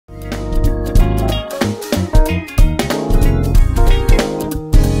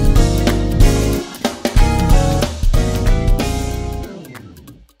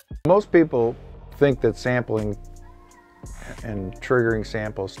Most people think that sampling and triggering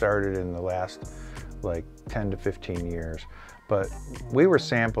samples started in the last like 10 to 15 years, but we were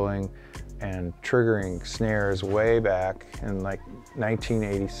sampling and triggering snares way back in like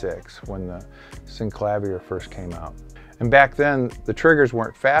 1986 when the synclavier first came out. And back then the triggers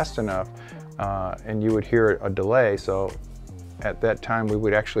weren't fast enough and you would hear a delay, so at that time we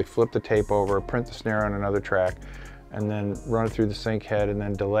would actually flip the tape over, print the snare on another track, and then run it through the sync head and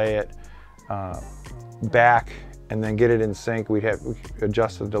then delay it back and then get it in sync. We'd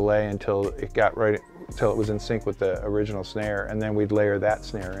adjust the delay until it got right, until it was in sync with the original snare, and then we'd layer that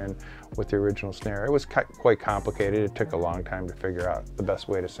snare in with the original snare. It was quite complicated. It took a long time to figure out the best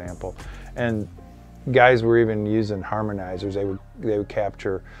way to sample. And guys were even using harmonizers. They would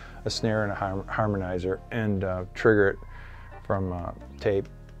capture a snare in a harmonizer and trigger it from tape.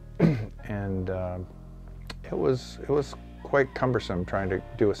 And it was quite cumbersome trying to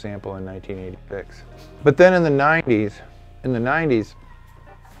do a sample in 1986. But then in the 90s,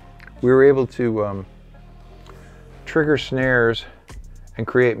 we were able to trigger snares and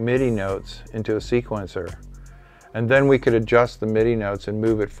create MIDI notes into a sequencer. And then we could adjust the MIDI notes and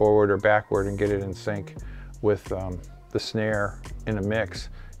move it forward or backward and get it in sync with the snare in a mix.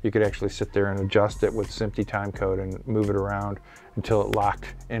 You could actually sit there and adjust it with SMPTE timecode and move it around until it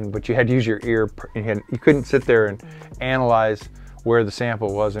locked in, but you had to use your ear. You couldn't sit there and analyze where the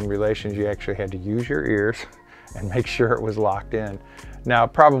sample was in relation. You actually had to use your ears and make sure it was locked in. Now,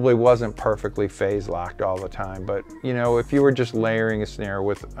 it probably wasn't perfectly phase locked all the time, but you know, if you were just layering a snare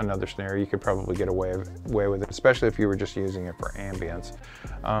with another snare, you could probably get away with it, especially if you were just using it for ambience.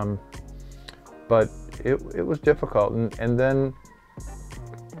 But it was difficult, and then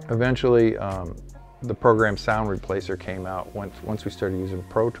eventually the program Sound Replacer came out once we started using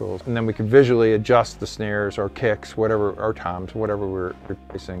Pro Tools, and then we could visually adjust the snares or kicks, whatever, or toms, whatever we were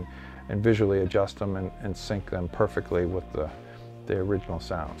replacing, and visually adjust them and sync them perfectly with the original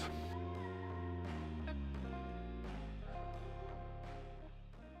sounds.